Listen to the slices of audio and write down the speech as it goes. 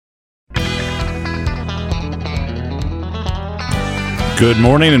Good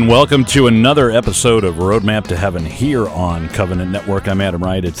morning and welcome to another episode of Roadmap to Heaven here on Covenant Network. I'm Adam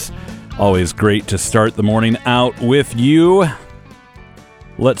Wright. It's always great to start the morning out with you.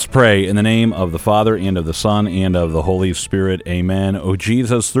 Let's pray in the name of the Father and of the Son and of the Holy Spirit. Amen. O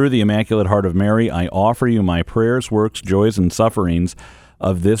Jesus, through the Immaculate Heart of Mary, I offer you my prayers, works, joys, and sufferings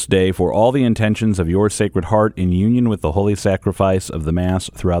of this day for all the intentions of your Sacred Heart in union with the holy sacrifice of the Mass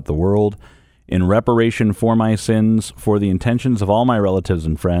throughout the world, in reparation for my sins, for the intentions of all my relatives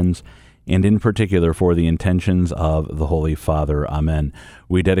and friends, and in particular for the intentions of the Holy Father. Amen.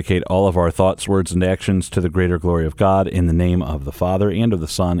 We dedicate all of our thoughts, words, and actions to the greater glory of God, in the name of the Father, and of the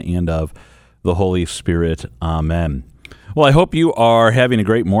Son, and of the Holy Spirit. Amen. Well, I hope you are having a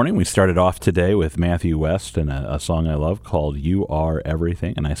great morning. We started off today with Matthew West and a song I love called You Are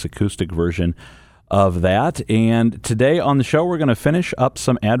Everything, a nice acoustic version of that. And today on the show, we're going to finish up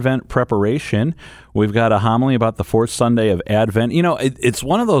some Advent preparation. We've got a homily about the fourth Sunday of Advent. You know, it's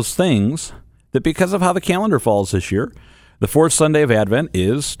one of those things that because of how the calendar falls this year, the fourth Sunday of Advent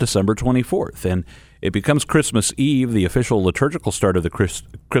is December 24th. And it becomes Christmas Eve, the official liturgical start of the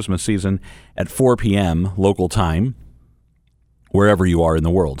Christmas season, at 4 p.m. local time, wherever you are in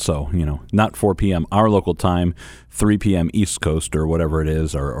the world. So, you know, not 4 p.m. our local time, 3 p.m. East Coast or whatever it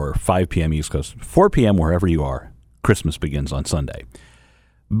is, or 5 p.m. East Coast. 4 p.m. wherever you are, Christmas begins on Sunday.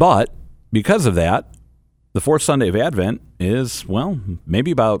 But because of that, the fourth Sunday of Advent is, well,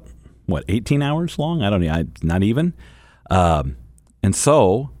 maybe about, 18 hours long? I don't know, not even. And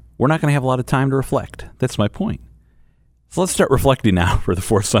so we're not going to have a lot of time to reflect. That's my point. So let's start reflecting now for the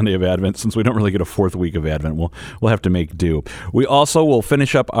fourth Sunday of Advent, since we don't really get a fourth week of Advent. We'll have to make do. We also will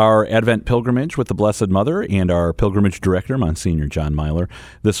finish up our Advent pilgrimage with the Blessed Mother and our pilgrimage director, Monsignor John Myler.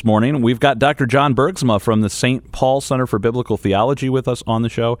 This morning, we've got Dr. John Bergsma from the St. Paul Center for Biblical Theology with us on the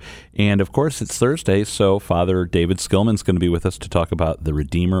show. And, of course, it's Thursday, so Father David Skillman's going to be with us to talk about the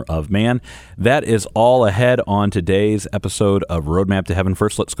Redeemer of Man. That is all ahead on today's episode of Roadmap to Heaven.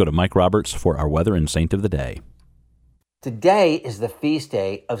 First, let's go to Mike Roberts for our weather and saint of the day. Today is the feast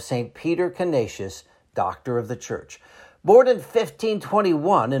day of St. Peter Canisius, Doctor of the Church. Born in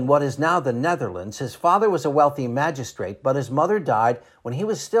 1521 in what is now the Netherlands, his father was a wealthy magistrate, but his mother died when he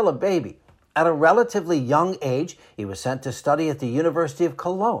was still a baby. At a relatively young age, he was sent to study at the University of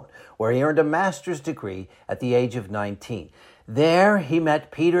Cologne, where he earned a master's degree at the age of 19. There he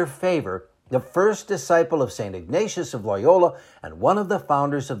met Peter Faber, the first disciple of St. Ignatius of Loyola and one of the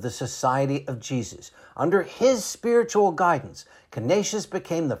founders of the Society of Jesus. Under his spiritual guidance, Canisius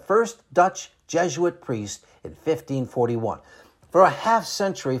became the first Dutch Jesuit priest in 1541. For a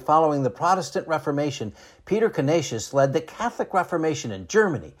half-century following the Protestant Reformation, Peter Canisius led the Catholic Reformation in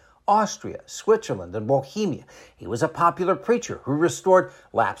Germany, Austria, Switzerland, and Bohemia. He was a popular preacher who restored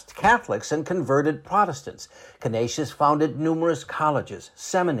lapsed Catholics and converted Protestants. Canisius founded numerous colleges,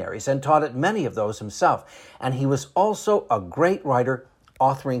 seminaries, and taught at many of those himself. And he was also a great writer,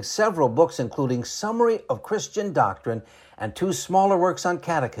 authoring several books, including Summary of Christian Doctrine and 2 smaller works on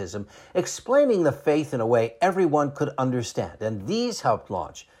catechism, explaining the faith in a way everyone could understand. And these helped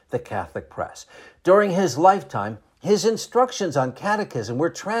launch the Catholic press. During his lifetime, his instructions on catechism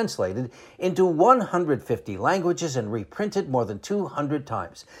were translated into 150 languages and reprinted more than 200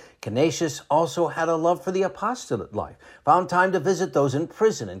 times. Canisius also had a love for the apostolate life, found time to visit those in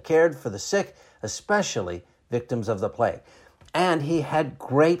prison, and cared for the sick, especially victims of the plague. And he had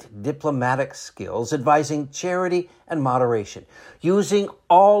great diplomatic skills, advising charity and moderation. Using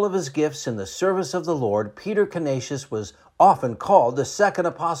all of his gifts in the service of the Lord, Peter Canisius was often called the second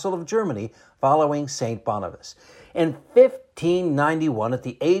apostle of Germany, following St. Boniface. In 1591, at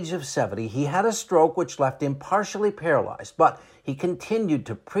the age of 70, he had a stroke which left him partially paralyzed, but he continued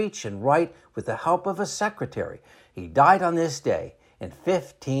to preach and write with the help of a secretary. He died on this day in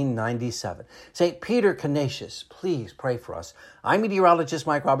 1597. St. Peter Canisius, please pray for us. I'm meteorologist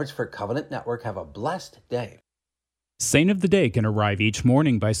Mike Roberts for Covenant Network. Have a blessed day. Saint of the Day can arrive each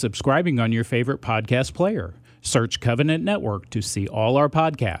morning by subscribing on your favorite podcast player. Search Covenant Network to see all our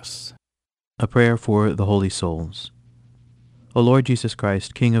podcasts. A prayer for the holy souls. O Lord Jesus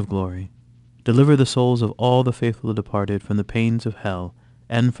Christ, King of glory, deliver the souls of all the faithful departed from the pains of hell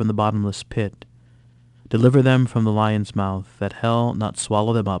and from the bottomless pit. Deliver them from the lion's mouth, that hell not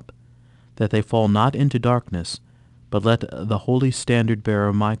swallow them up, that they fall not into darkness, but let the holy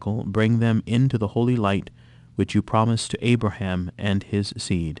standard-bearer Michael bring them into the holy light which you promised to Abraham and his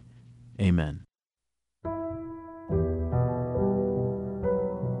seed. Amen.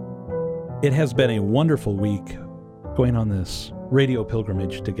 It has been a wonderful week going on this radio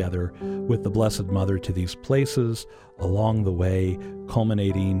pilgrimage together with the Blessed Mother to these places along the way,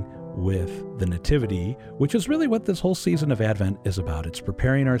 culminating with the Nativity, which is really what this whole season of Advent is about. It's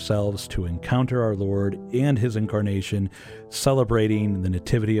preparing ourselves to encounter our Lord and His incarnation, celebrating the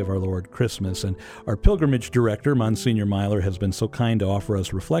Nativity of our Lord, Christmas. And our pilgrimage director, Monsignor Myler, has been so kind to offer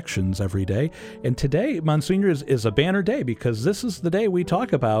us reflections every day. And today, Monsignor, is a banner day because this is the day we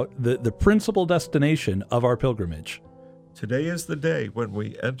talk about the principal destination of our pilgrimage. Today is the day when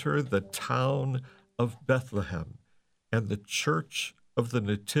we enter the town of Bethlehem and the Church of the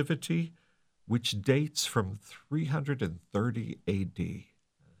Nativity, which dates from 330 A.D.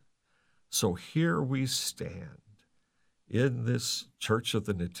 So here we stand in this Church of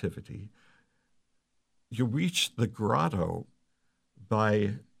the Nativity. You reach the grotto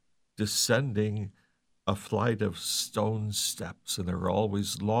by descending a flight of stone steps, and there are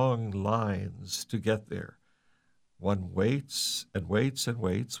always long lines to get there. One waits and waits and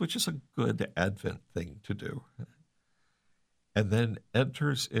waits, which is a good Advent thing to do, and then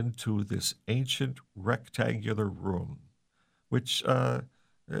enters into this ancient rectangular room, which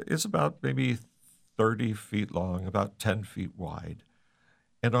is about maybe 30 feet long, about 10 feet wide.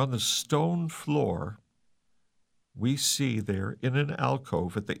 And on the stone floor, we see there in an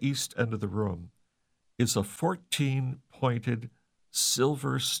alcove at the east end of the room is a 14-pointed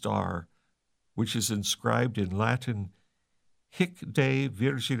silver star, which is inscribed in Latin, Hic Dei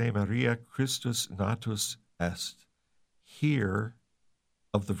Virgine Maria Christus natus est. Here,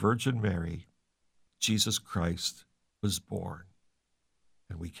 of the Virgin Mary, Jesus Christ was born.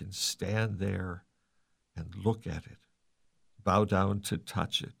 And we can stand there and look at it, bow down to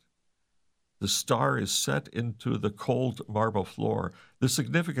touch it. The star is set into the cold marble floor. The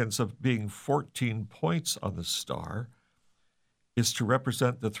significance of being 14 points on the star is to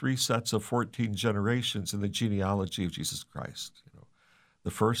represent the 3 sets of 14 generations in the genealogy of Jesus Christ.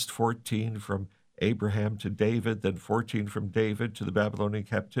 The first 14 from Abraham to David, then 14 from David to the Babylonian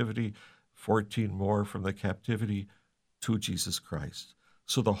captivity, 14 more from the captivity to Jesus Christ.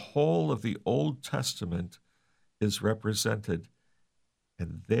 So the whole of the Old Testament is represented,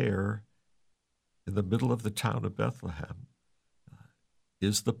 and there, in the middle of the town of Bethlehem,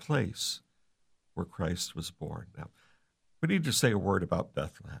 is the place where Christ was born. Now, we need to say a word about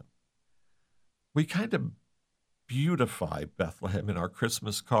Bethlehem. We kind of beautify Bethlehem in our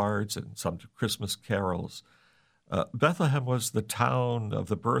Christmas cards and some Christmas carols. Bethlehem was the town of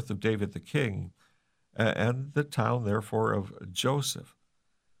the birth of David the king, and the town, therefore, of Joseph.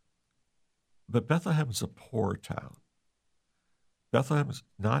 But Bethlehem is a poor town. Bethlehem is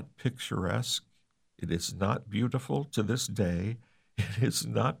not picturesque. It is not beautiful to this day. It is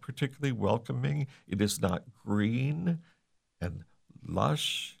not particularly welcoming. It is not green and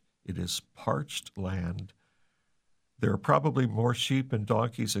lush. It is parched land. There are probably more sheep and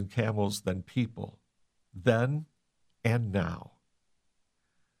donkeys and camels than people, then and now.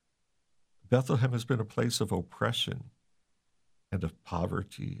 Bethlehem has been a place of oppression and of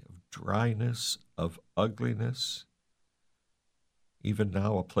poverty, of dryness, of ugliness, even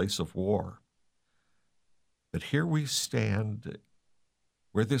now a place of war. But here we stand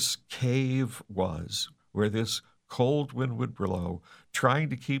where this cave was, where this cold wind would blow, trying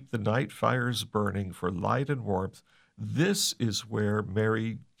to keep the night fires burning for light and warmth. This is where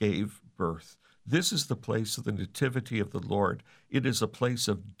Mary gave birth. This is the place of the nativity of the Lord. It is a place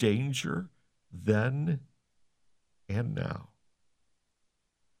of danger then and now.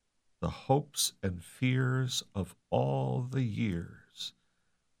 The hopes and fears of all the years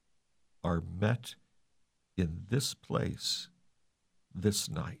are met in this place, this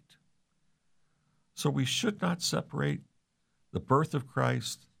night. So we should not separate the birth of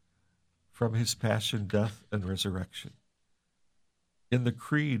Christ from his passion, death, and resurrection. In the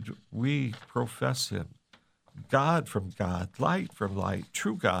Creed, we profess him, God from God, light from light,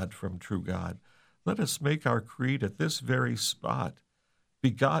 true God from true God. Let us make our creed at this very spot,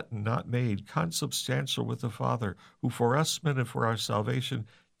 begotten, not made, consubstantial with the Father, who for us men and for our salvation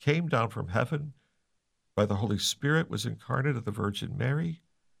came down from heaven, by the Holy Spirit was incarnate of the Virgin Mary,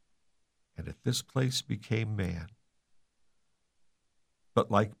 and at this place became man. But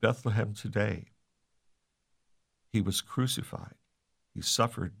like Bethlehem today, he was crucified, he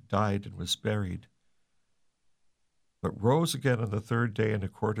suffered, died, and was buried, but rose again on the third day in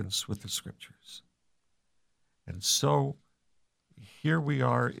accordance with the Scriptures. And so here we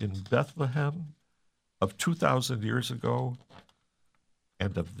are in Bethlehem of 2,000 years ago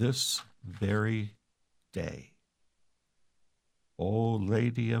and of this very day. O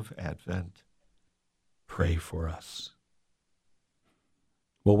Lady of Advent, pray for us.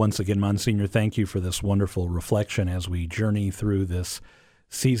 Well, once again, Monsignor, thank you for this wonderful reflection as we journey through this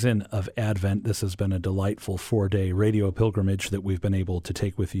season of Advent. This has been a delightful 4-day radio pilgrimage that we've been able to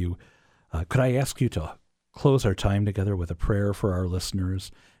take with you. Could I ask you to close our time together with a prayer for our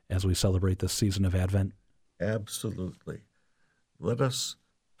listeners as we celebrate this season of Advent? Absolutely. Let us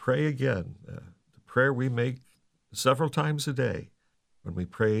pray again, the prayer we make several times a day when we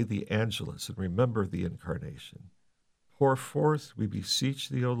pray the Angelus and remember the Incarnation. Pour forth, we beseech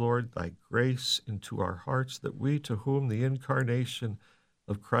thee, O Lord, thy grace into our hearts, that we, to whom the Incarnation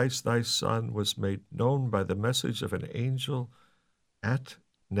of Christ thy Son was made known by the message of an angel at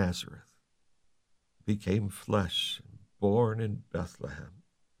Nazareth, became flesh and born in Bethlehem,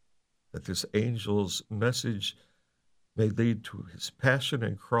 that this angel's message may lead to his passion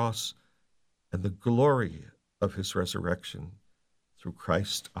and cross and the glory of his resurrection through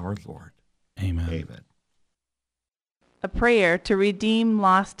Christ our Lord. Amen. Amen. A Prayer to Redeem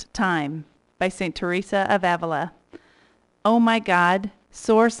Lost Time by St. Teresa of Avila. O my God,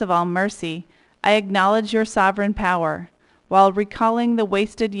 source of all mercy, I acknowledge your sovereign power. While recalling the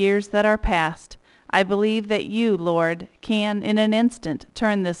wasted years that are past, I believe that you, Lord, can in an instant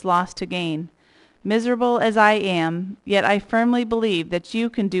turn this loss to gain. Miserable as I am, yet I firmly believe that you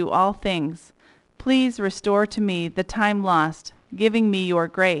can do all things. Please restore to me the time lost, giving me your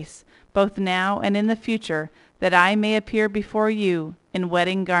grace, both now and in the future, that I may appear before you in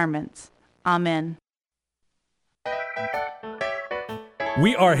wedding garments. Amen.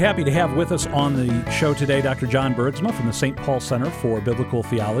 We are happy to have with us on the show today Dr. John Bergsma from the St. Paul Center for Biblical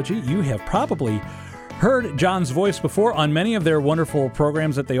Theology. You have probably heard John's voice before on many of their wonderful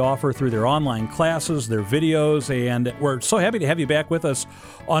programs that they offer through their online classes, their videos, and we're so happy to have you back with us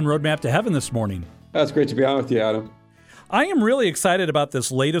on Roadmap to Heaven this morning. That's great to be on with you, Adam. I am really excited about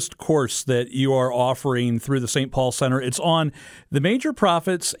this latest course that you are offering through the St. Paul Center. It's on the major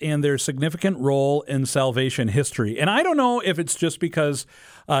prophets and their significant role in salvation history. And I don't know if it's just because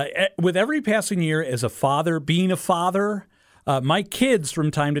with every passing year as a father, being a father, my kids, from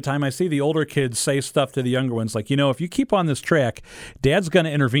time to time, I see the older kids say stuff to the younger ones like, if you keep on this track, Dad's going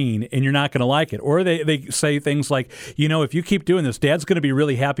to intervene and you're not going to like it. Or they say things like, if you keep doing this, Dad's going to be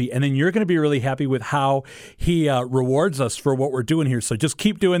really happy, and then you're going to be really happy with how he rewards us for what we're doing here. So just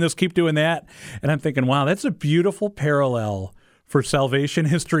keep doing this, keep doing that. And I'm thinking, wow, that's a beautiful parallel for salvation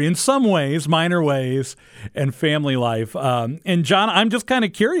history in some ways, minor ways, and family life. And John, I'm just kind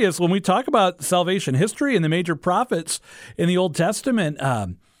of curious, when we talk about salvation history and the major prophets in the Old Testament,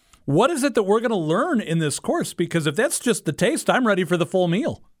 what is it that we're going to learn in this course? Because if that's just the taste, I'm ready for the full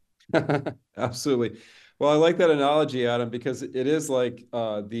meal. Absolutely. Well, I like that analogy, Adam, because it is like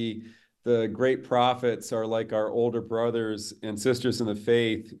the great prophets are like our older brothers and sisters in the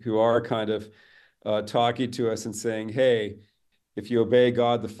faith who are kind of talking to us and saying, hey, if you obey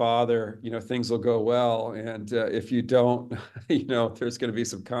God the Father, things will go well. And if you don't, there's going to be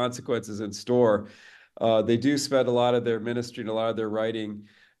some consequences in store. They do spend a lot of their ministry and a lot of their writing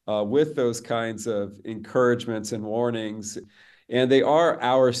with those kinds of encouragements and warnings. And they are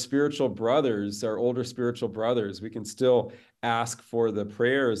our spiritual brothers, our older spiritual brothers. We can still ask for the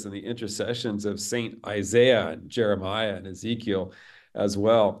prayers and the intercessions of Saint Isaiah and Jeremiah and Ezekiel as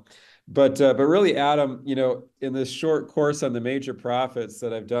well. But really, Adam, in this short course on the major prophets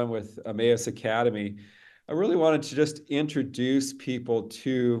that I've done with Emmaus Academy, I really wanted to just introduce people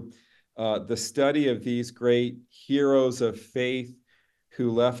to the study of these great heroes of faith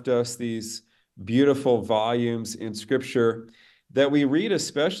who left us these beautiful volumes in Scripture that we read,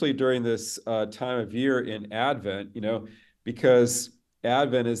 especially during this time of year in Advent, because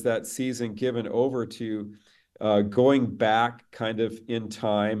Advent is that season given over to going back kind of in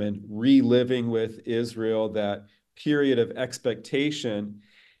time and reliving with Israel that period of expectation.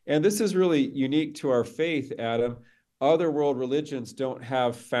 And this is really unique to our faith, Adam. Other world religions don't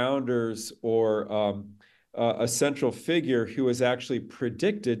have founders or a central figure who is actually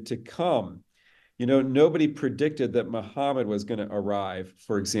predicted to come. Nobody predicted that Muhammad was going to arrive,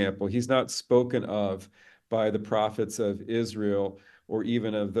 for example. He's not spoken of by the prophets of Israel or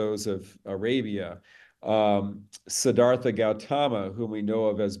even of those of Arabia. Siddhartha Gautama, whom we know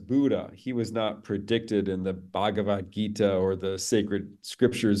of as Buddha, he was not predicted in the Bhagavad Gita or the sacred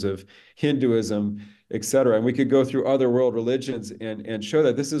scriptures of Hinduism, etc. And we could go through other world religions and show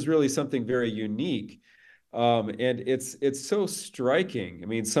that this is really something very unique. And it's so striking. I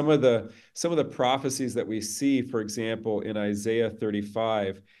mean, some of the prophecies that we see, for example, in Isaiah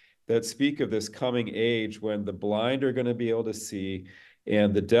 35, that speak of this coming age when the blind are going to be able to see,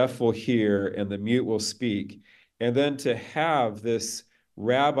 and the deaf will hear, and the mute will speak. And then to have this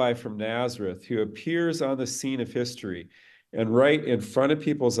rabbi from Nazareth who appears on the scene of history and right in front of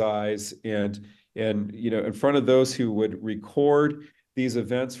people's eyes and in front of those who would record these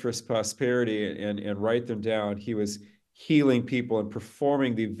events for prosperity and write them down. He was healing people and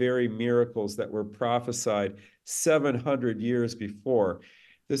performing the very miracles that were prophesied 700 years before.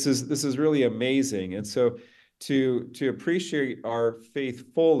 This is really amazing. And so to appreciate our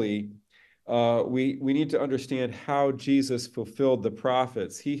faith fully, we need to understand how Jesus fulfilled the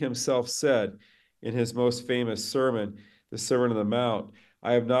prophets. He himself said in his most famous sermon, the Sermon on the Mount,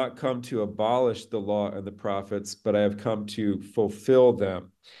 I have not come to abolish the law and the prophets, but I have come to fulfill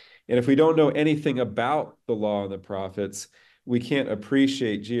them. And if we don't know anything about the law and the prophets, we can't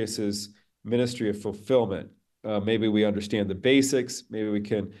appreciate Jesus's ministry of fulfillment. Maybe we understand the basics, maybe we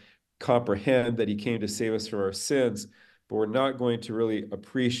can comprehend that he came to save us from our sins, but we're not going to really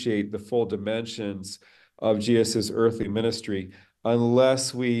appreciate the full dimensions of Jesus's earthly ministry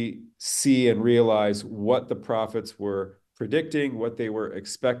unless we see and realize what the prophets were predicting, what they were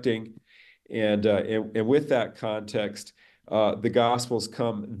expecting. And with that context, the Gospels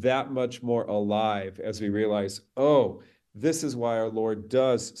come that much more alive as we realize, oh, this is why our Lord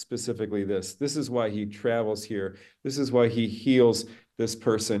does specifically this. This is why he travels here. This is why he heals this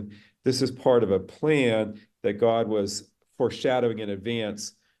person. This is part of a plan that God was foreshadowing in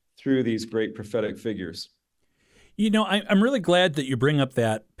advance through these great prophetic figures. You know, I'm really glad that you bring up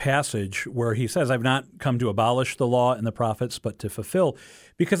that passage where he says, I've not come to abolish the law and the prophets, but to fulfill,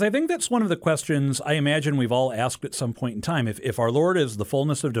 because I think that's one of the questions I imagine we've all asked at some point in time. If our Lord is the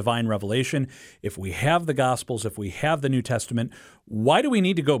fullness of divine revelation, if we have the Gospels, if we have the New Testament, why do we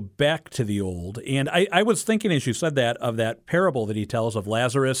need to go back to the Old? And I was thinking, as you said that, of that parable that he tells of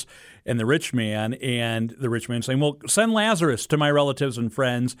Lazarus and the rich man saying, well, send Lazarus to my relatives and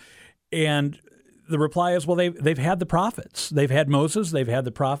friends. And the reply is, well, they've had the prophets. They've had Moses. They've had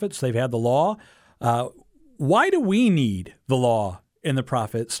the prophets. They've had the law. Why do we need the law and the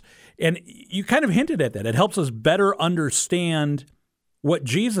prophets? And you kind of hinted at that. It helps us better understand what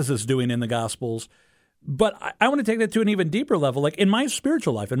Jesus is doing in the Gospels. But I want to take that to an even deeper level. Like in my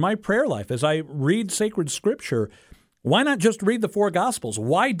spiritual life, in my prayer life, as I read sacred scripture, why not just read the four Gospels?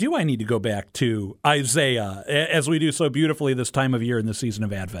 Why do I need to go back to Isaiah, as we do so beautifully this time of year in the season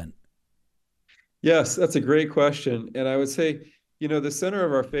of Advent? Yes, that's a great question. And I would say, the center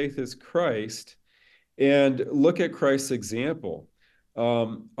of our faith is Christ. And look at Christ's example.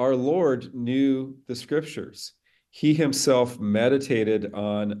 Our Lord knew the scriptures. He himself meditated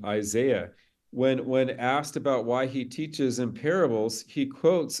on Isaiah. When asked about why he teaches in parables, he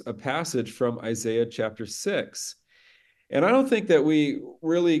quotes a passage from Isaiah chapter 6. And I don't think that we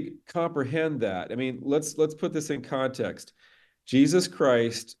really comprehend that. I mean, let's put this in context. Jesus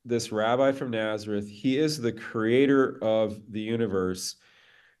Christ, this rabbi from Nazareth, he is the creator of the universe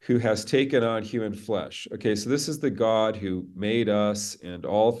who has taken on human flesh. Okay, so this is the God who made us and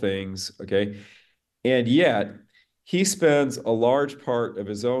all things, okay? And yet, he spends a large part of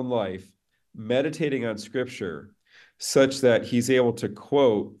his own life meditating on scripture such that he's able to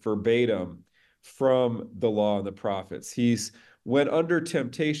quote verbatim from the law and the prophets. He's when under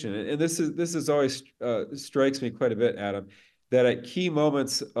temptation, and this is always strikes me quite a bit, Adam, that at key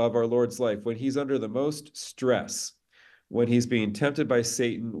moments of our Lord's life, when he's under the most stress, when he's being tempted by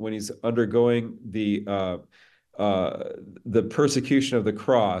Satan, when he's undergoing the persecution of the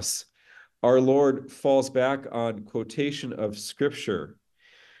cross, our Lord falls back on quotation of scripture.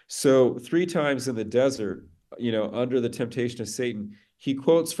 So 3 times in the desert, under the temptation of Satan, he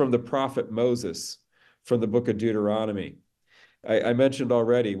quotes from the prophet Moses from the book of Deuteronomy. I mentioned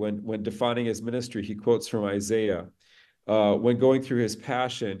already when defining his ministry, he quotes from Isaiah. When going through his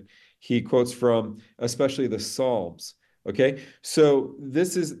passion, he quotes from especially the Psalms. Okay, so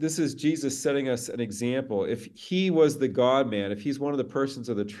this is Jesus setting us an example. If he was the God-man, if he's one of the persons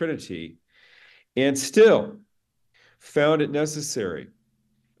of the Trinity, and still found it necessary,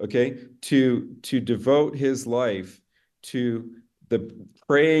 okay, to devote his life to the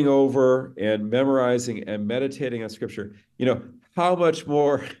praying over and memorizing and meditating on Scripture, how much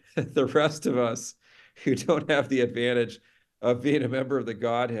more the rest of us who don't have the advantage of being a member of the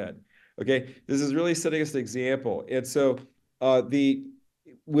Godhead. Okay, this is really setting us an example. And so the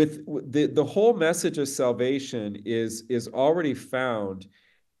whole message of salvation is already found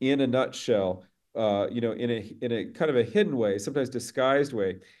in a nutshell, in a kind of a hidden way, sometimes disguised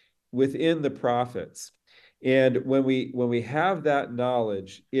way, within the prophets. And when we have that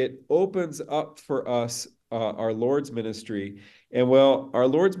knowledge, it opens up for us our Lord's ministry. And our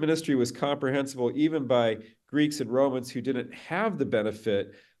Lord's ministry was comprehensible even by Greeks and Romans who didn't have the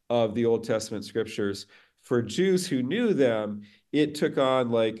benefit of the Old Testament scriptures. For Jews who knew them, it took on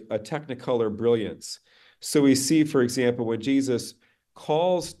like a technicolor brilliance. So we see, for example, when Jesus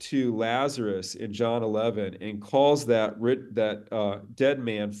calls to Lazarus in John 11 and calls that dead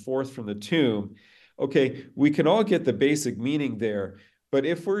man forth from the tomb, okay, we can all get the basic meaning there. But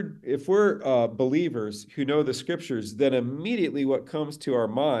if we're believers who know the scriptures, then immediately what comes to our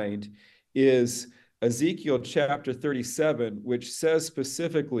mind is Ezekiel chapter 37, which says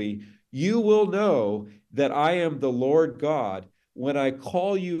specifically, "You will know that I am the Lord God when I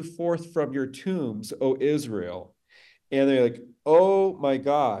call you forth from your tombs, O Israel." And they're like, oh my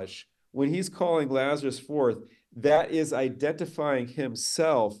gosh, when he's calling Lazarus forth, that is identifying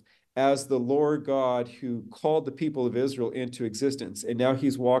himself as the Lord God who called the people of Israel into existence. And now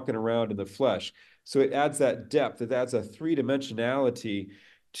he's walking around in the flesh. So it adds that depth, it adds a three-dimensionality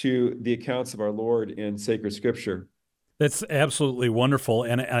to the accounts of our Lord in sacred scripture. That's absolutely wonderful.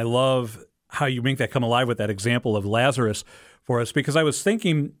 And I love how you make that come alive with that example of Lazarus for us, because I was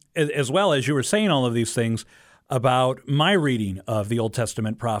thinking, as well as you were saying all of these things, about my reading of the Old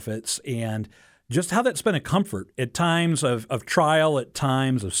Testament prophets and just how that's been a comfort at times of trial, at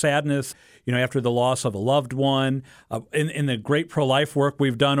times of sadness, after the loss of a loved one, in the great pro-life work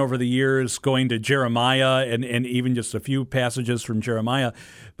we've done over the years, going to Jeremiah and even just a few passages from Jeremiah.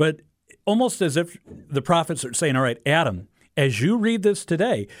 But almost as if the prophets are saying, all right, Adam, as you read this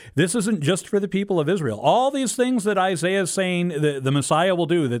today, this isn't just for the people of Israel. All these things that Isaiah is saying the Messiah will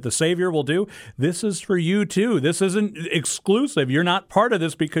do, that the Savior will do, this is for you too. This isn't exclusive. You're not part of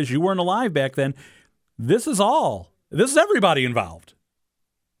this because you weren't alive back then. This is all. This is everybody involved.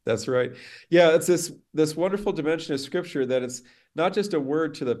 That's right. Yeah, it's this wonderful dimension of Scripture that it's not just a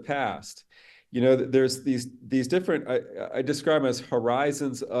word to the past. There's these different, I describe them as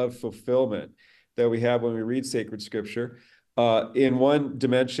horizons of fulfillment that we have when we read sacred Scripture. In one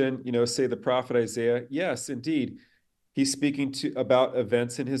dimension, say the prophet Isaiah, yes, indeed, he's speaking about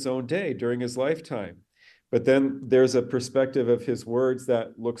events in his own day during his lifetime. But then there's a perspective of his words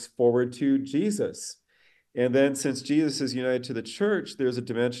that looks forward to Jesus. And then since Jesus is united to the church, there's a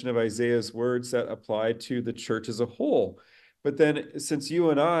dimension of Isaiah's words that apply to the church as a whole. But then since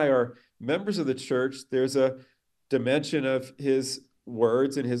you and I are members of the church, there's a dimension of his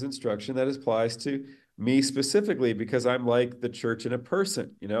words and his instruction that applies to me specifically, because I'm like the church in a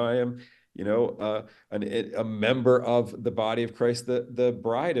person. I am, a member of the body of Christ, the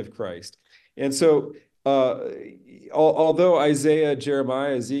bride of Christ. And so, although Isaiah,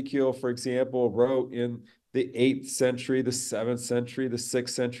 Jeremiah, Ezekiel, for example, wrote in the 8th century, the 7th century, the 6th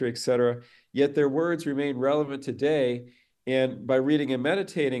century, etc., yet their words remain relevant today. And by reading and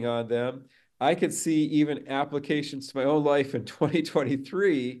meditating on them, I could see even applications to my own life in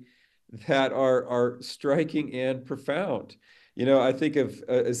 2023 that are striking and profound. I think of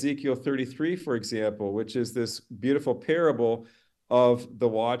Ezekiel 33, for example, which is this beautiful parable of the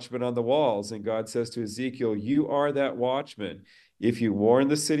watchman on the walls. And God says to Ezekiel, you are that watchman. If you warn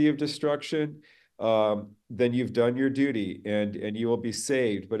the city of destruction, then you've done your duty and you will be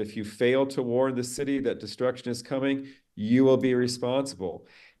saved. But if you fail to warn the city that destruction is coming, you will be responsible.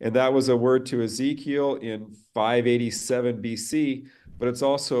 And that was a word to Ezekiel in 587 BC, but it's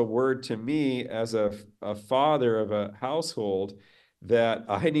also a word to me as a father of a household that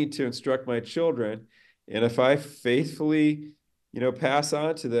I need to instruct my children. And if I faithfully, pass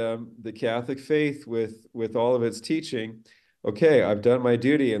on to them the Catholic faith with all of its teaching, okay, I've done my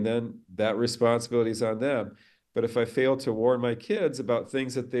duty, and then that responsibility is on them. But if I fail to warn my kids about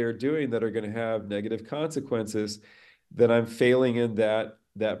things that they are doing that are going to have negative consequences, then I'm failing in that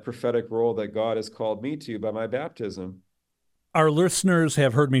prophetic role that God has called me to by my baptism. Our listeners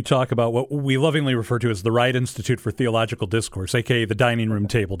have heard me talk about what we lovingly refer to as the Wright Institute for Theological Discourse, a.k.a. the dining room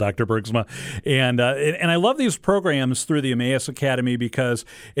table, Dr. Bergsma. And I love these programs through the Emmaus Academy because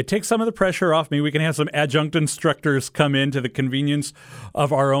it takes some of the pressure off me. We can have some adjunct instructors come into the convenience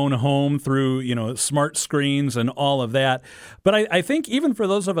of our own home through, smart screens and all of that. But I think even for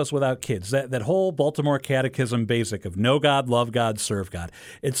those of us without kids, that whole Baltimore Catechism basic of know God, love God, serve God.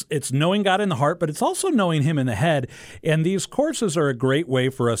 It's knowing God in the heart, but it's also knowing Him in the head. And these courses are a great way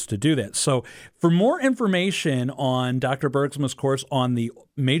for us to do that. So for more information on Dr. Bergsma's course on the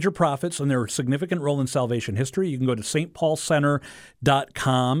major prophets and their significant role in salvation history, you can go to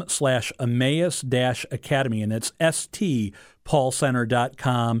stpaulcenter.com/Emmaus-Academy, and it's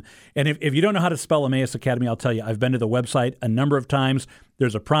stpaulcenter.com. And if you don't know how to spell Emmaus Academy, I'll tell you, I've been to the website a number of times.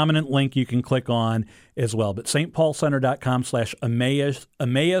 There's a prominent link you can click on as well. But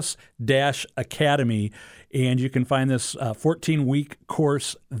stpaulcenter.com/Emmaus-Academy. And you can find this 14-week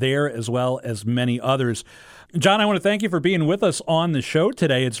course there as well as many others. John, I want to thank you for being with us on the show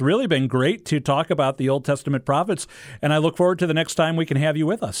today. It's really been great to talk about the Old Testament prophets, and I look forward to the next time we can have you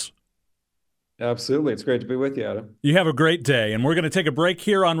with us. Absolutely. It's great to be with you, Adam. You have a great day, and we're going to take a break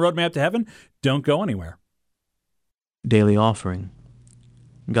here on Roadmap to Heaven. Don't go anywhere. Daily Offering.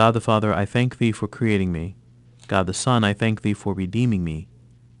 God the Father, I thank Thee for creating me. God the Son, I thank Thee for redeeming me.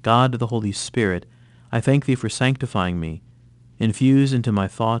 God the Holy Spirit, I thank Thee for sanctifying me. Infuse into my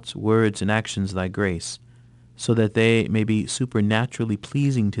thoughts, words, and actions Thy grace, so that they may be supernaturally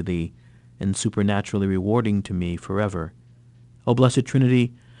pleasing to Thee and supernaturally rewarding to me forever. O Blessed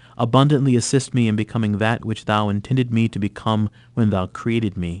Trinity, abundantly assist me in becoming that which Thou intended me to become when Thou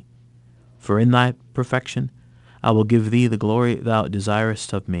created me. For in Thy perfection I will give Thee the glory Thou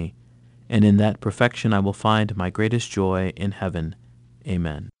desirest of me, and in that perfection I will find my greatest joy in heaven.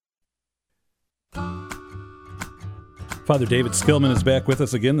 Amen. Father David Skillman is back with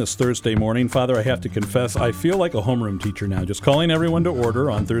us again this Thursday morning. Father, I have to confess, I feel like a homeroom teacher now, just calling everyone to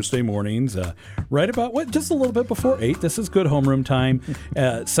order on Thursday mornings, right about, just a little bit before 8. This is good homeroom time,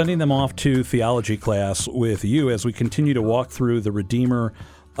 sending them off to theology class with you as we continue to walk through the Redeemer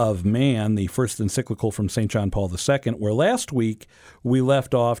of Man, the first encyclical from St. John Paul II, where last week we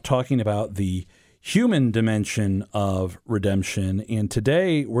left off talking about the human dimension of redemption, and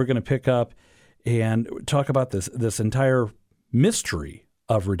today we're going to pick up and talk about this entire mystery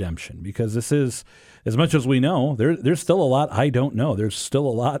of redemption, because this is, as much as we know, there's still a lot I don't know. There's still a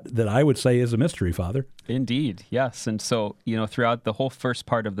lot that I would say is a mystery, Father. Indeed, yes. And so, throughout the whole first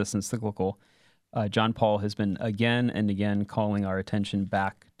part of this encyclical, John Paul has been again and again calling our attention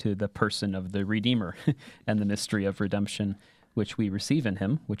back to the person of the Redeemer and the mystery of redemption, which we receive in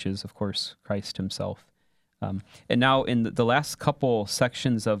him, which is, of course, Christ himself. And now in the last couple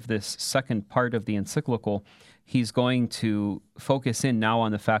sections of this second part of the encyclical, he's going to focus in now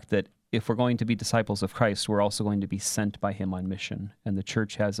on the fact that if we're going to be disciples of Christ, we're also going to be sent by him on mission. And the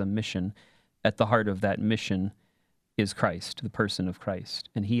church has a mission. At the heart of that mission is Christ, the person of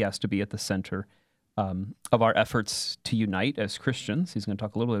Christ. And he has to be at the center of our efforts to unite as Christians. He's going to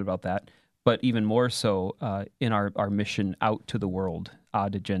talk a little bit about that. But even more so in our mission out to the world,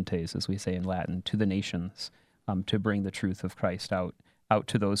 ad gentes, as we say in Latin, to the nations, to bring the truth of Christ out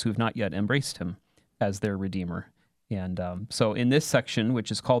to those who have not yet embraced him as their Redeemer. And so in this section,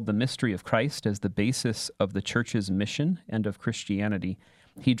 which is called The Mystery of Christ as the basis of the church's mission and of Christianity,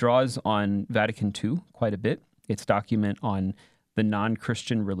 he draws on Vatican II quite a bit, its document on the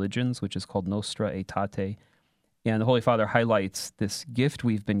non-Christian religions, which is called Nostra Aetate. And the Holy Father highlights this gift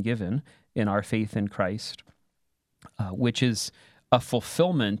we've been given in our faith in Christ, which is a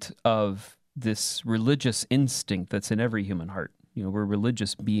fulfillment of this religious instinct that's in every human heart. We're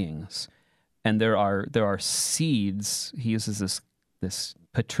religious beings, and there are seeds. He uses this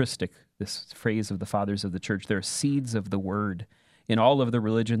patristic, this phrase of the fathers of the church. There are seeds of the word in all of the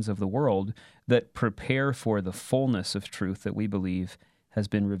religions of the world that prepare for the fullness of truth that we believe has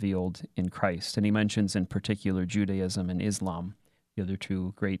been revealed in Christ. And he mentions in particular Judaism and Islam, the other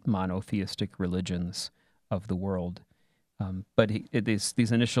two great monotheistic religions of the world. But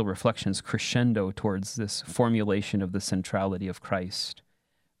these initial reflections crescendo towards this formulation of the centrality of Christ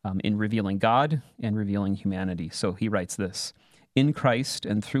in revealing God and revealing humanity. So he writes this: in Christ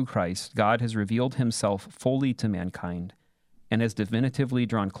and through Christ, God has revealed himself fully to mankind and has definitively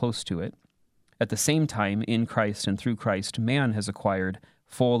drawn close to it. At the same time, in Christ and through Christ, man has acquired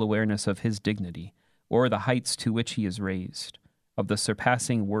full awareness of his dignity, or the heights to which he is raised, of the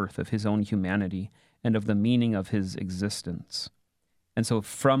surpassing worth of his own humanity, and of the meaning of his existence. And so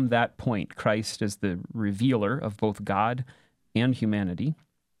from that point, Christ is the revealer of both God and humanity.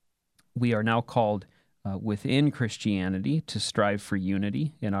 We are now called within Christianity to strive for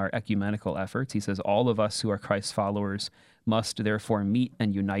unity in our ecumenical efforts. He says all of us who are Christ's followers must therefore meet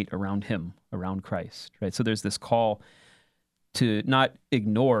and unite around him, around Christ, right? So there's this call to not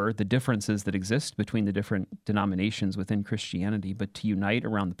ignore the differences that exist between the different denominations within Christianity, but to unite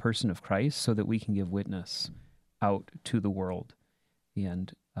around the person of Christ so that we can give witness out to the world.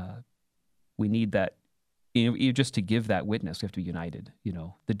 And we need that, just to give that witness, we have to be united.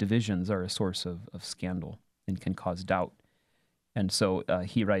 The divisions are a source of scandal and can cause doubt. And so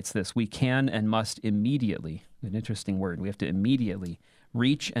he writes this: we can and must immediately, an interesting word, we have to immediately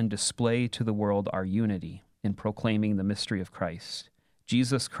reach and display to the world our unity in proclaiming the mystery of Christ.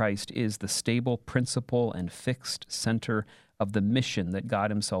 Jesus Christ is the stable principle and fixed center of the mission that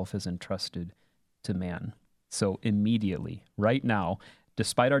God himself has entrusted to man. So immediately, right now,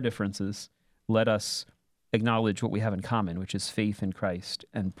 despite our differences, let us acknowledge what we have in common, which is faith in Christ,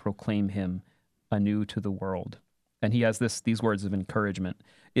 and proclaim him anew to the world. And he has these words of encouragement.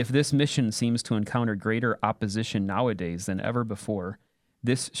 If this mission seems to encounter greater opposition nowadays than ever before,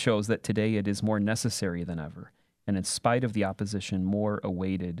 this shows that today it is more necessary than ever, and in spite of the opposition, more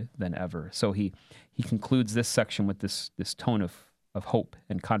awaited than ever. So he concludes this section with this tone of hope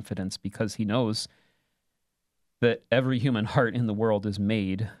and confidence, because he knows that every human heart in the world is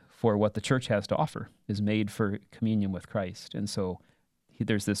made for what the church has to offer, is made for communion with Christ. And so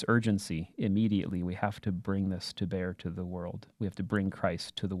there's this urgency immediately. We have to bring this to bear to the world. We have to bring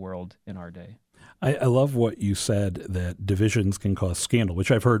Christ to the world in our day. I love what you said, that divisions can cause scandal,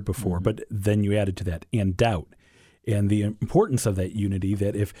 which I've heard before, but then you added to that, and doubt. And the importance of that unity,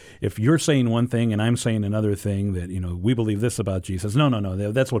 that if you're saying one thing and I'm saying another thing, that, we believe this about Jesus. No,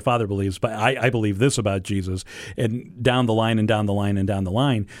 that's what Father believes, but I believe this about Jesus. And down the line and down the line and down the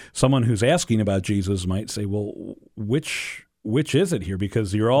line, someone who's asking about Jesus might say, well, which is it here?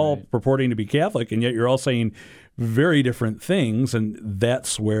 Because you're all purporting to be Catholic, and yet you're all saying very different things, and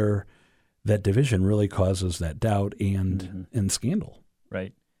that's where that division really causes that doubt and scandal.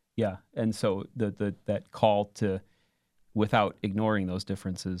 Right. Yeah. And so that call to, without ignoring those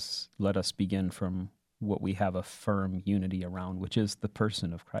differences, let us begin from what we have a firm unity around, which is the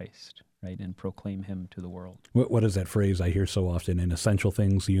person of Christ, right? And proclaim him to the world. What is that phrase I hear so often? In essential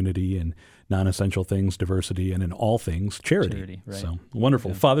things, unity, and non-essential things, diversity, and in all things, charity. Right. So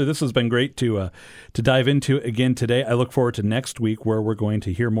wonderful. Yeah. Father, this has been great to dive into again today. I look forward to next week, where we're going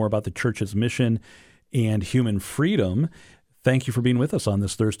to hear more about the church's mission and human freedom. Thank you for being with us on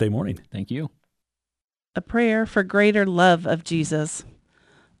this Thursday morning. Thank you. A prayer for greater love of Jesus.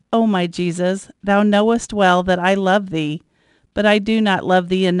 O my Jesus, thou knowest well that I love thee, but I do not love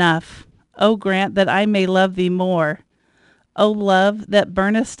thee enough. O grant that I may love thee more. O love that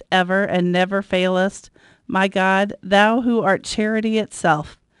burnest ever and never failest, my God, thou who art charity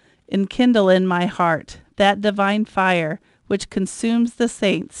itself, enkindle in my heart that divine fire which consumes the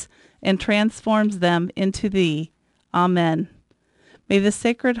saints and transforms them into thee. Amen. May the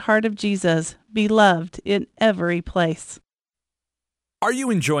Sacred Heart of Jesus be loved in every place. Are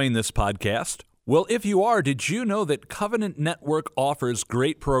you enjoying this podcast? Well, if you are, did you know that Covenant Network offers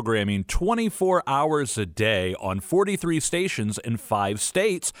great programming 24 hours a day on 43 stations in 5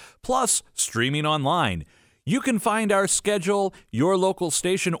 states, plus streaming online? You can find our schedule, your local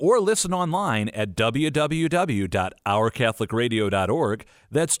station, or listen online at www.ourcatholicradio.org.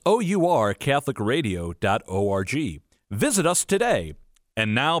 That's OURCatholicradio.org. Visit us today.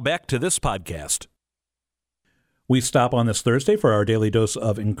 And now back to this podcast. We stop on this Thursday for our daily dose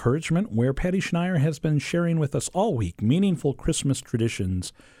of encouragement, where Patty Schneier has been sharing with us all week meaningful Christmas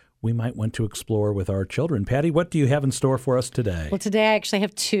traditions we might want to explore with our children. Patty, what do you have in store for us today? Well, today I actually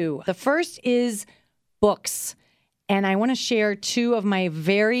have 2. The first is books, and I want to share 2 of my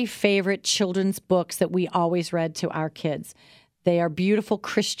very favorite children's books that we always read to our kids. They are beautiful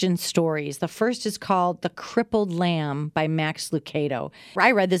Christian stories. The first is called The Crippled Lamb by Max Lucado.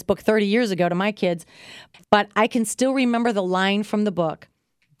 I read this book 30 years ago to my kids, but I can still remember the line from the book,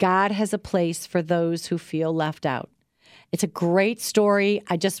 God has a place for those who feel left out. It's a great story.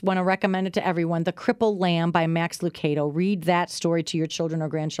 I just want to recommend it to everyone. The Crippled Lamb by Max Lucado. Read that story to your children or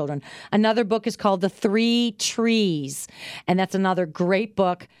grandchildren. Another book is called The 3 Trees, and that's another great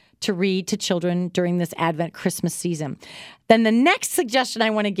book to read to children during this Advent Christmas season. Then the next suggestion I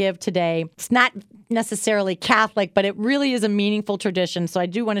want to give today, it's not necessarily Catholic, but it really is a meaningful tradition, so I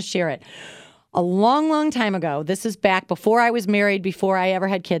do want to share it. A long, long time ago, this is back before I was married, before I ever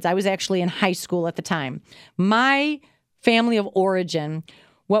had kids. I was actually in high school at the time. My family of origin,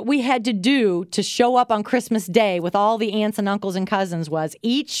 what we had to do to show up on Christmas Day with all the aunts and uncles and cousins was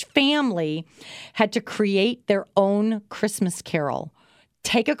each family had to create their own Christmas carol.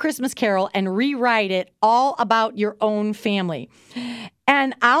 Take a Christmas carol and rewrite it all about your own family.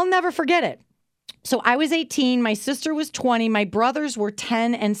 And I'll never forget it. So I was 18, my sister was 20, my brothers were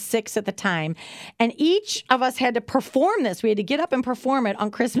 10 and 6 at the time. And each of us had to perform this. We had to get up and perform it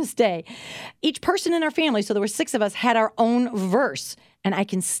on Christmas Day. Each person in our family, so there were 6 of us, had our own verse. And I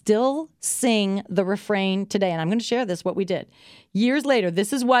can still sing the refrain today. And I'm going to share this, what we did. Years later,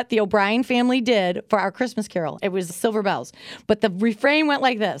 this is what the O'Brien family did for our Christmas carol. It was Silver Bells. But the refrain went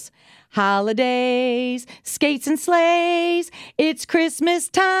like this. Holidays, skates and sleighs, it's Christmas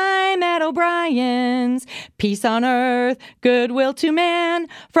time at O'Brien's. Peace on earth, goodwill to man,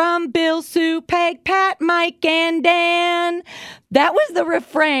 from Bill, Sue, Peg, Pat, Mike, and Dan. That was the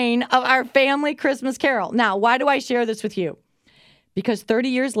refrain of our family Christmas carol. Now, why do I share this with you? Because 30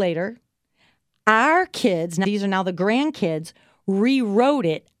 years later, our kids, now these are now the grandkids, rewrote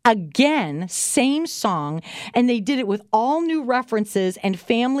it again, same song, and they did it with all new references and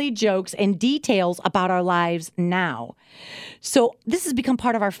family jokes and details about our lives now. So this has become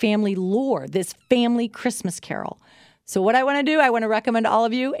part of our family lore, this family Christmas carol. So what I want to do, I want to recommend all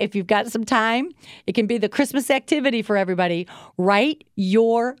of you, if you've got some time, it can be the Christmas activity for everybody. Write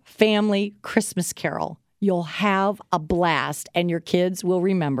your family Christmas carol. You'll have a blast, and your kids will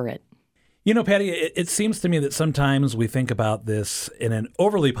remember it. You know, Patty, it seems to me that sometimes we think about this in an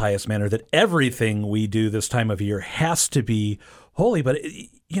overly pious manner, that everything we do this time of year has to be holy. But,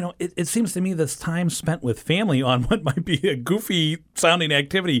 it seems to me this time spent with family on what might be a goofy-sounding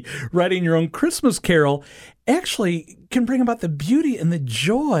activity, writing your own Christmas carol, actually can bring about the beauty and the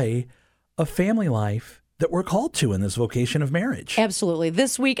joy of family life that we're called to in this vocation of marriage. Absolutely.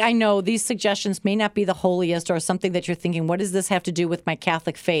 This week, I know these suggestions may not be the holiest or something that you're thinking, what does this have to do with my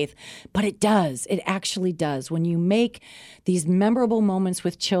Catholic faith? But it does. It actually does. When you make these memorable moments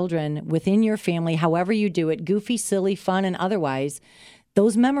with children within your family, however you do it, goofy, silly, fun, and otherwise,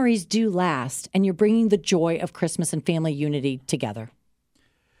 those memories do last, and you're bringing the joy of Christmas and family unity together.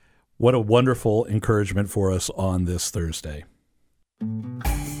 What a wonderful encouragement for us on this Thursday.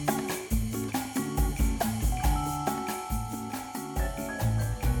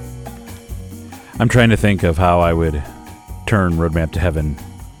 I'm trying to think of how I would turn Roadmap to Heaven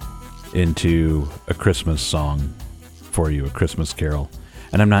into a Christmas song for you, a Christmas carol,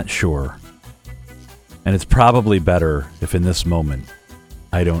 and I'm not sure. And it's probably better if in this moment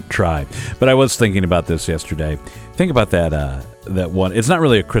I don't try. But I was thinking about this yesterday. Think about that one. It's not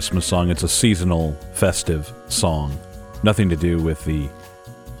really a Christmas song. It's a seasonal, festive song. Nothing to do with the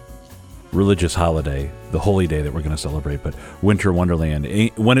religious holiday, the holy day that we're going to celebrate, but Winter Wonderland.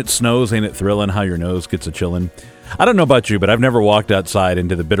 When it snows, ain't it thrilling how your nose gets a chillin'? I don't know about you, but I've never walked outside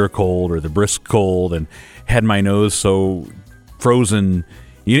into the bitter cold or the brisk cold and had my nose so frozen.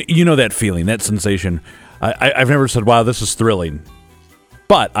 You know that feeling, that sensation. I've never said, wow, this is thrilling.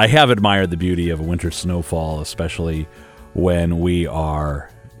 But I have admired the beauty of a winter snowfall, especially when we are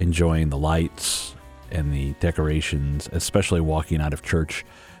enjoying the lights and the decorations, especially walking out of church.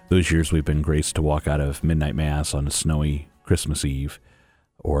 Those years we've been graced to walk out of midnight mass on a snowy Christmas Eve,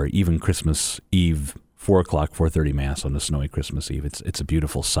 or even Christmas Eve, 4 o'clock, 4:30 mass on a snowy Christmas Eve. It's a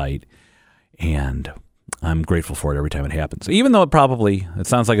beautiful sight, and I'm grateful for it every time it happens. Even though it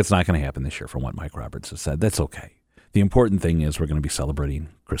sounds like it's not going to happen this year from what Mike Roberts has said. That's okay. The important thing is we're going to be celebrating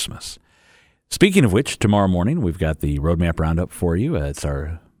Christmas. Speaking of which, tomorrow morning we've got the Roadmap Roundup for you. It's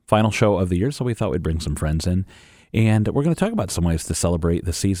our final show of the year, so we thought we'd bring some friends in. And we're going to talk about some ways to celebrate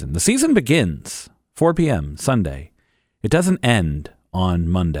the season. The season begins 4 p.m. Sunday. It doesn't end on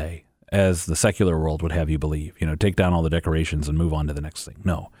Monday, as the secular world would have you believe. Take down all the decorations and move on to the next thing.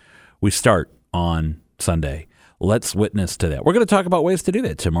 No, we start on Sunday. Let's witness to that. We're going to talk about ways to do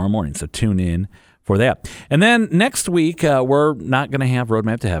that tomorrow morning, so tune in for that. And then next week, we're not going to have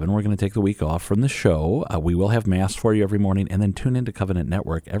Roadmap to Heaven. We're going to take the week off from the show. We will have Mass for you every morning, and then tune into Covenant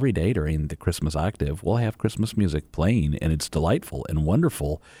Network every day during the Christmas octave. We'll have Christmas music playing, and it's delightful and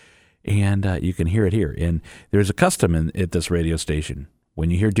wonderful, and you can hear it here. And there's a custom at this radio station.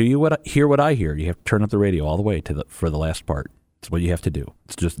 When you hear what I hear, you have to turn up the radio all the way for the last part. It's what you have to do.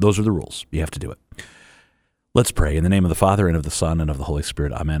 Those are the rules. You have to do it. Let's pray. In the name of the Father, and of the Son, and of the Holy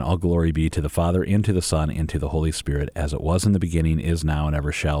Spirit. Amen. All glory be to the Father, and to the Son, and to the Holy Spirit, as it was in the beginning, is now, and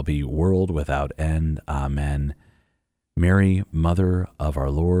ever shall be, world without end. Amen. Mary, Mother of our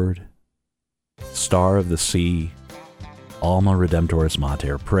Lord, Star of the Sea, Alma Redemptoris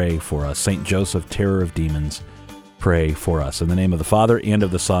Mater, pray for us. Saint Joseph, Terror of Demons, pray for us. In the name of the Father, and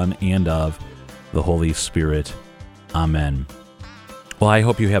of the Son, and of the Holy Spirit. Amen. Well, I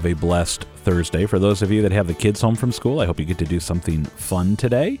hope you have a blessed Thursday. For those of you that have the kids home from school, I hope you get to do something fun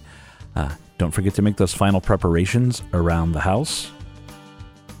today. Don't forget to make those final preparations around the house.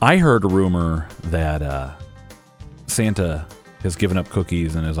 I heard a rumor that Santa has given up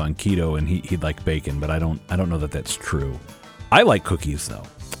cookies and is on keto, and he'd like bacon, but I don't know that that's true. I like cookies though,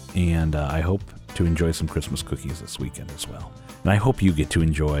 and I hope to enjoy some Christmas cookies this weekend as well. And I hope you get to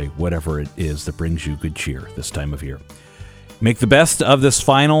enjoy whatever it is that brings you good cheer this time of year. Make the best of this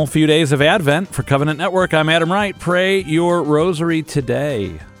final few days of Advent. For Covenant Network, I'm Adam Wright. Pray your rosary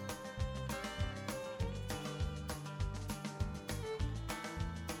today.